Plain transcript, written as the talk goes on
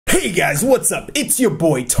Hey guys, what's up? It's your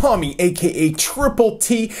boy Tommy, aka Triple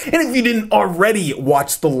T, and if you didn't already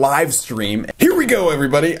watch the live stream, here we go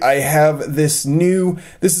everybody. I have this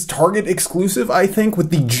is Target exclusive, I think, with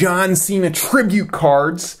the John Cena tribute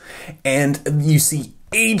cards, and you see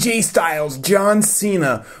AJ Styles, John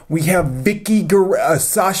Cena, we have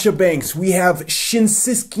Sasha Banks, we have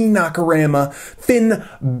Shinsuke Nakamura, Finn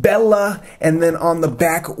Bella, and then on the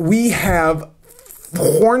back we have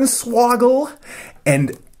Hornswoggle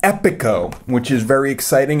and Epico, which is very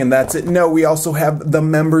exciting, and that's it. No, we also have the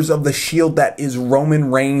members of the Shield, that is Roman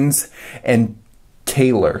Reigns and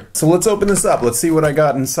Taylor. So let's open this up. Let's see what I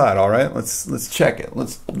got inside, all right? Let's check it.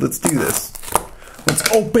 Let's do this.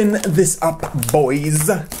 Let's open this up, boys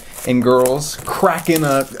and girls. Cracking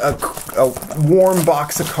a warm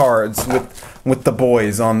box of cards with the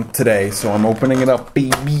boys on today. So I'm opening it up,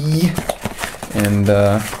 baby. And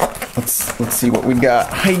let's see what we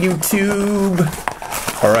got. Hi, YouTube.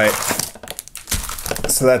 All right,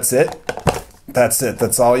 so that's it.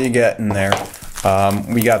 That's all you get in there.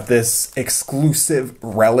 We got this exclusive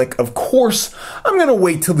relic. Of course, I'm gonna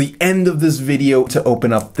wait till the end of this video to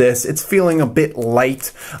open up this. It's feeling a bit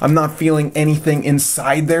light. I'm not feeling anything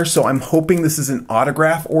inside there, so I'm hoping this is an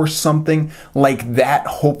autograph or something like that.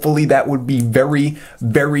 Hopefully that would be very,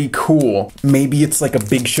 very cool. Maybe it's like a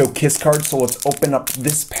Big Show Kiss card, so let's open up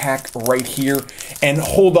this pack right here. And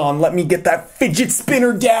hold on, let me get that fidget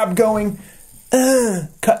spinner dab going.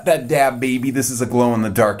 Cut that dab, baby. This is a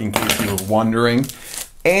glow-in-the-dark, in case you were wondering.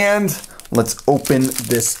 And let's open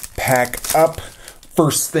this pack up.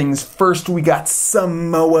 First things first, we got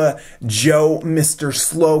Samoa Joe, Mr.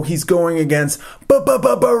 Slow. He's going against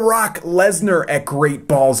Brock Lesnar at Great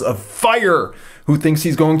Balls of Fire. Who thinks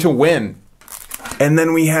he's going to win? And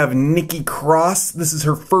then we have Nikki Cross. This is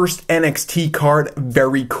her first NXT card.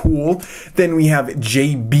 Very cool. Then we have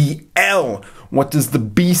JBL. What does the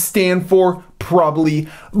B stand for? Probably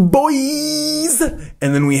boys.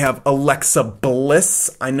 And then we have Alexa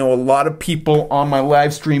Bliss. I know a lot of people on my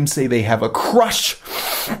live stream say they have a crush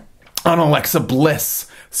on Alexa Bliss.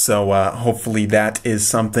 So hopefully that is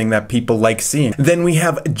something that people like seeing. Then we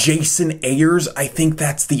have Jason Ayers. I think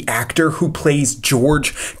that's the actor who plays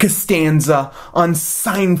George Costanza on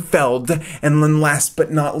Seinfeld. And then last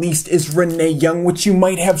but not least is Renee Young, which you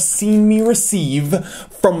might have seen me receive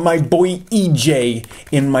from my boy EJ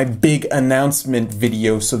in my big announcement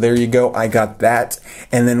video. So there you go, I got that.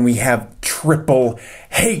 And then we have Triple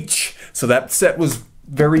H. So that set was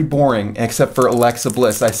very boring, except for Alexa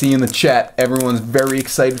Bliss. I see in the chat, everyone's very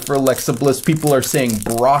excited for Alexa Bliss. People are saying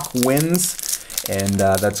Brock wins, and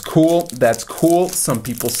that's cool. That's cool. Some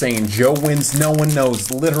people saying Joe wins. No one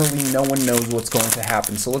knows. Literally, no one knows what's going to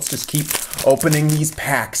happen. So let's just keep opening these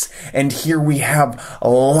packs. And here we have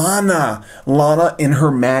Lana. Lana in her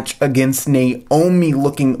match against Naomi,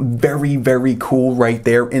 looking very, very cool right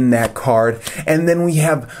there in that card. And then we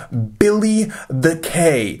have Billy the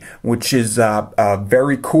K, which is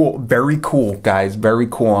very cool. Very cool, guys. Very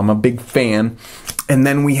cool. I'm a big fan. And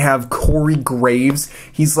then we have Corey Graves.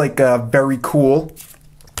 He's like very cool.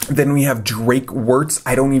 Then we have Drake Wirtz.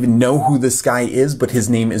 I don't even know who this guy is, but his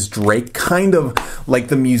name is Drake. Kind of like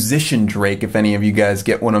the musician Drake, if any of you guys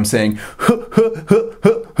get what I'm saying.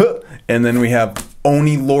 And then we have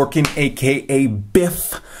Oni Lorcan, aka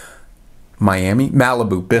Biff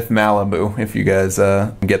Malibu, Biff Malibu, if you guys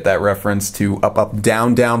get that reference to Up, Up,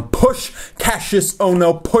 Down, Down, push Cassius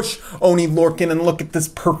Ono, push Oni Lorcan, and look at this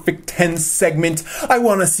perfect 10 segment. I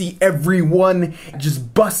want to see everyone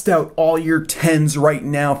just bust out all your 10s right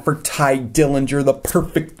now for Ty Dillinger, the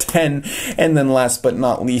perfect 10. And then last but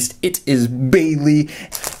not least, it is Bailey.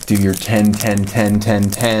 Do your 10, 10, 10, 10,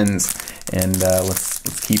 10s. And let's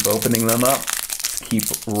keep opening them up. Let's keep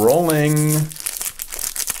rolling.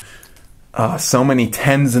 So many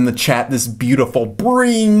 10s in the chat. This beautiful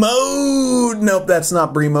Bree Mode. Nope, that's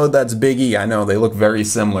not Bree Mode. That's Big E. I know, they look very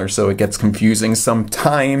similar, so it gets confusing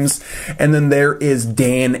sometimes. And then there is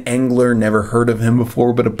Dan Engler. Never heard of him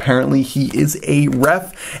before, but apparently he is a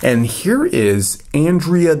ref. And here is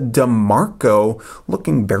Andrea DeMarco,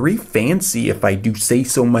 looking very fancy, if I do say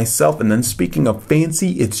so myself. And then speaking of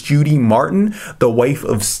fancy, it's Judy Martin, the wife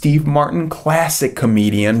of Steve Martin, classic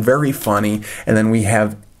comedian, very funny. And then we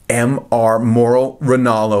have M.R. Moro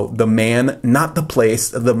Ronaldo, the man, not the place,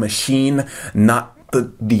 the machine, not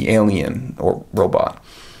the alien or robot.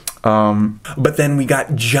 But then we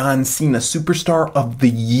got John Cena, Superstar of the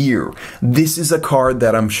Year. This is a card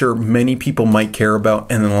that I'm sure many people might care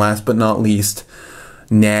about. And then last but not least,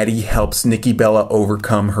 Natty helps Nikki Bella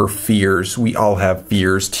overcome her fears. We all have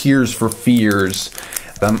fears. Tears for fears.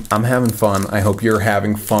 I'm having fun. I hope you're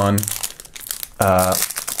having fun.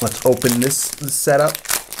 Let's open this setup.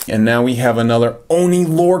 And now we have another Oni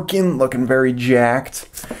Lorcan, looking very jacked.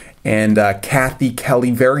 And Kathy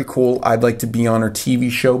Kelly, very cool. I'd like to be on her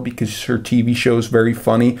TV show because her TV show is very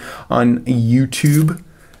funny on YouTube.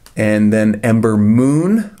 And then Ember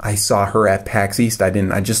Moon, I saw her at PAX East.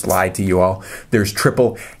 I just lied to you all. There's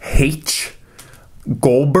Triple H,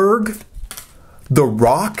 Goldberg, The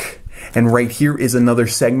Rock, and right here is another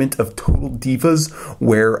segment of Total Divas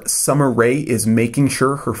where Summer Rae is making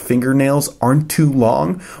sure her fingernails aren't too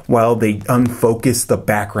long while they unfocus the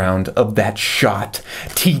background of that shot.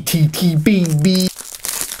 TTTBB.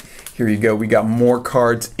 Here you go. We got more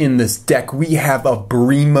cards in this deck. We have a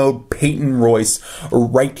Brimo Peyton Royce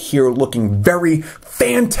right here looking very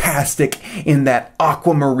fantastic in that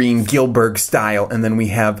aquamarine Gilbert style. And then we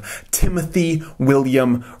have Timothy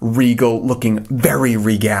William Regal looking very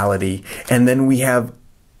regality. And then we have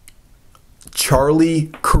Charlie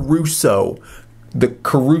Caruso, the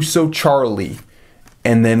Caruso Charlie.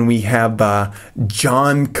 And then we have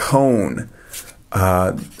John Cone.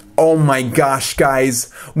 Oh my gosh,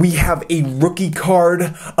 guys, we have a rookie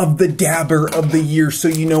card of the Dabber of the Year, so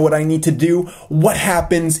you know what I need to do? What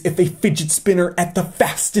happens if a fidget spinner at the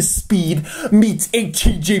fastest speed meets a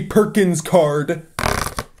TJ Perkins card?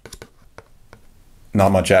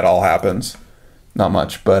 Not much at all happens. Not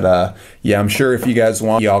much, but yeah, I'm sure if you guys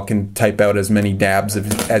want, y'all can type out as many dabs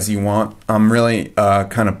as you want. I'm really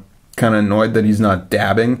kind of annoyed that he's not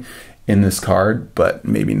dabbing in this card, but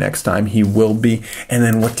maybe next time he will be. And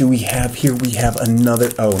then what do we have here? We have another,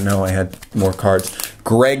 oh no, I had more cards.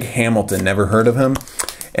 Greg Hamilton, never heard of him.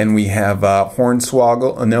 And we have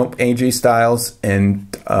Hornswoggle, nope, AJ Styles,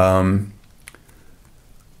 and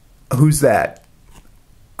who's that?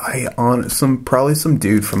 Probably some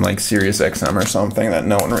dude from like Sirius XM or something that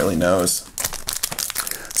no one really knows.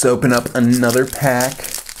 Let's open up another pack.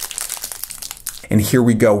 And here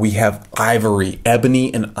we go. We have Ivory,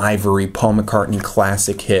 Ebony and Ivory, Paul McCartney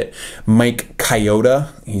classic hit. Mike Chioda,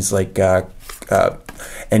 he's like,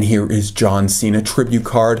 and here is John Cena tribute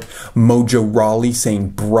card. Mojo Rawley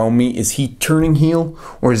saying, Bromy, is he turning heel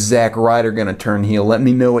or is Zack Ryder gonna turn heel? Let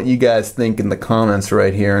me know what you guys think in the comments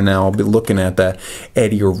right here. And now I'll be looking at that.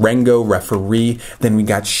 Eddie Orengo, referee. Then we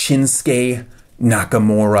got Shinsuke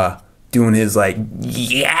Nakamura doing his like,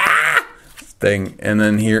 yeah! thing. And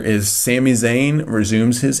then here is Sami Zayn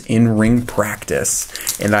resumes his in-ring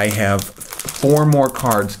practice. And I have 4 more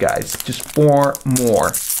cards, guys. Just 4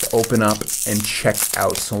 more to open up and check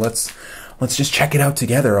out. So let's just check it out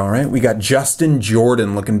together, all right? We got Justin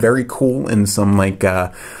Jordan looking very cool in some like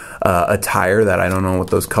attire that I don't know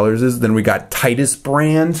what those colors is. Then we got Titus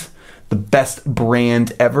Brand, the best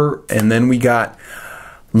brand ever. And then we got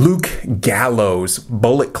Luke Gallows,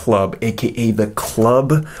 Bullet Club, aka The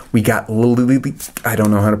Club. We got Lily, I don't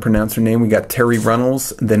know how to pronounce her name. We got Terry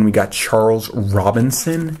Runnels. Then we got Charles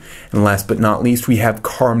Robinson. And last but not least, we have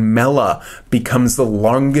Carmella becomes the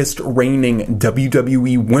longest reigning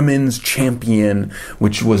WWE Women's Champion,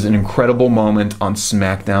 which was an incredible moment on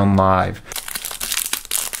SmackDown Live.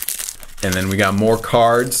 And then we got more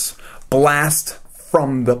cards. Blast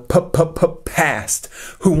from the past.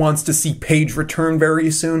 Who wants to see Paige return very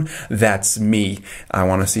soon? That's me. I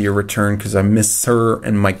want to see her return because I miss her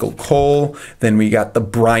and Michael Cole. Then we got the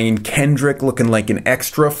Brian Kendrick looking like an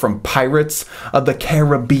extra from Pirates of the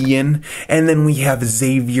Caribbean. And then we have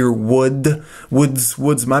Xavier Woods,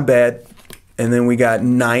 my bad. And then we got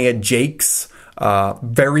Nia Jax.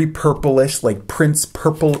 Very purplish, like Prince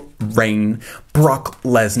Purple Rain, Brock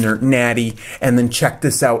Lesnar, Natty, and then check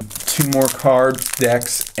this out, 2 more cards,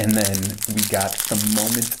 decks, and then we got the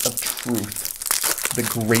moment of truth, the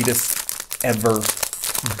greatest ever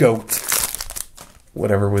GOAT,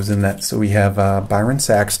 whatever was in that. So we have Byron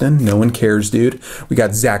Saxton, no one cares, dude. We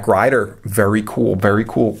got Zack Ryder, very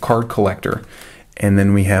cool card collector, and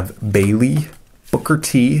then we have Bayley, Booker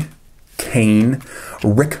T, Kane,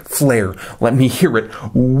 Ric Flair, let me hear it,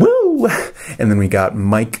 woo! And then we got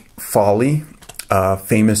Mike Foley,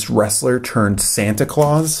 famous wrestler turned Santa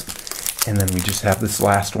Claus. And then we just have this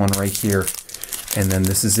last one right here. And then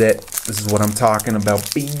this is it. This is what I'm talking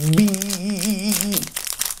about, baby.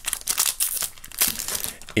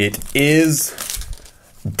 It is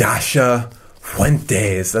Dasha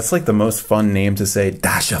Fuentes. That's like the most fun name to say.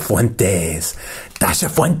 Dasha Fuentes. Dasha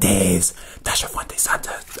Fuentes. Dasha Fuentes.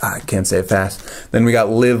 I can't say it fast. Then we got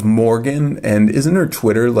Liv Morgan. And isn't her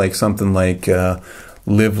Twitter like something like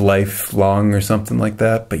Live Life Long or something like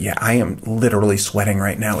that? But yeah, I am literally sweating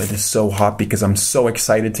right now. It is so hot because I'm so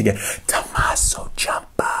excited to get Tommaso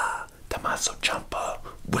Ciampa. Tommaso Ciampa.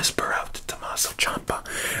 Whisper out to Tommaso Ciampa.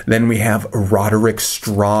 Then we have Roderick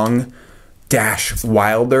Strong. Dash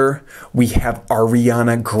Wilder, we have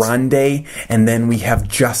Ariana Grande, and then we have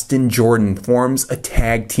Justin Jordan forms a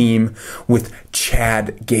tag team with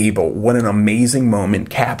Chad Gable. What an amazing moment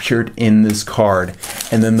captured in this card.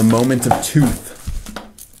 And then the moment of truth.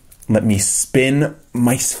 Let me spin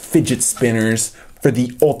my fidget spinners for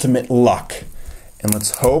the ultimate luck. And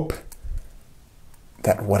let's hope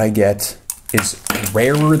that what I get is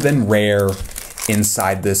rarer than rare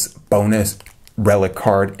inside this bonus relic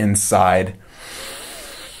card inside.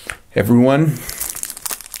 Everyone,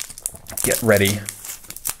 get ready.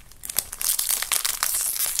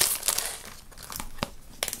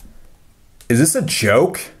 Is this a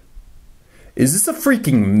joke? Is this a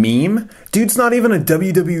freaking meme? Dude's not even a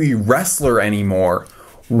WWE wrestler anymore.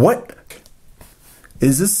 What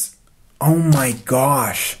is this? Oh my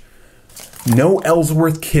gosh. No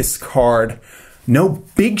Ellsworth Kiss card. No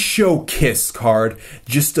Big Show Kiss card.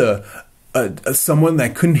 Just someone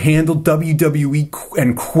that couldn't handle WWE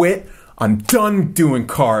and quit. I'm done doing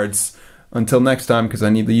cards. Until next time, because I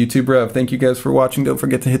need the YouTube rev. Thank you guys for watching. Don't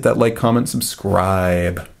forget to hit that like, comment,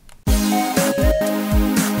 subscribe.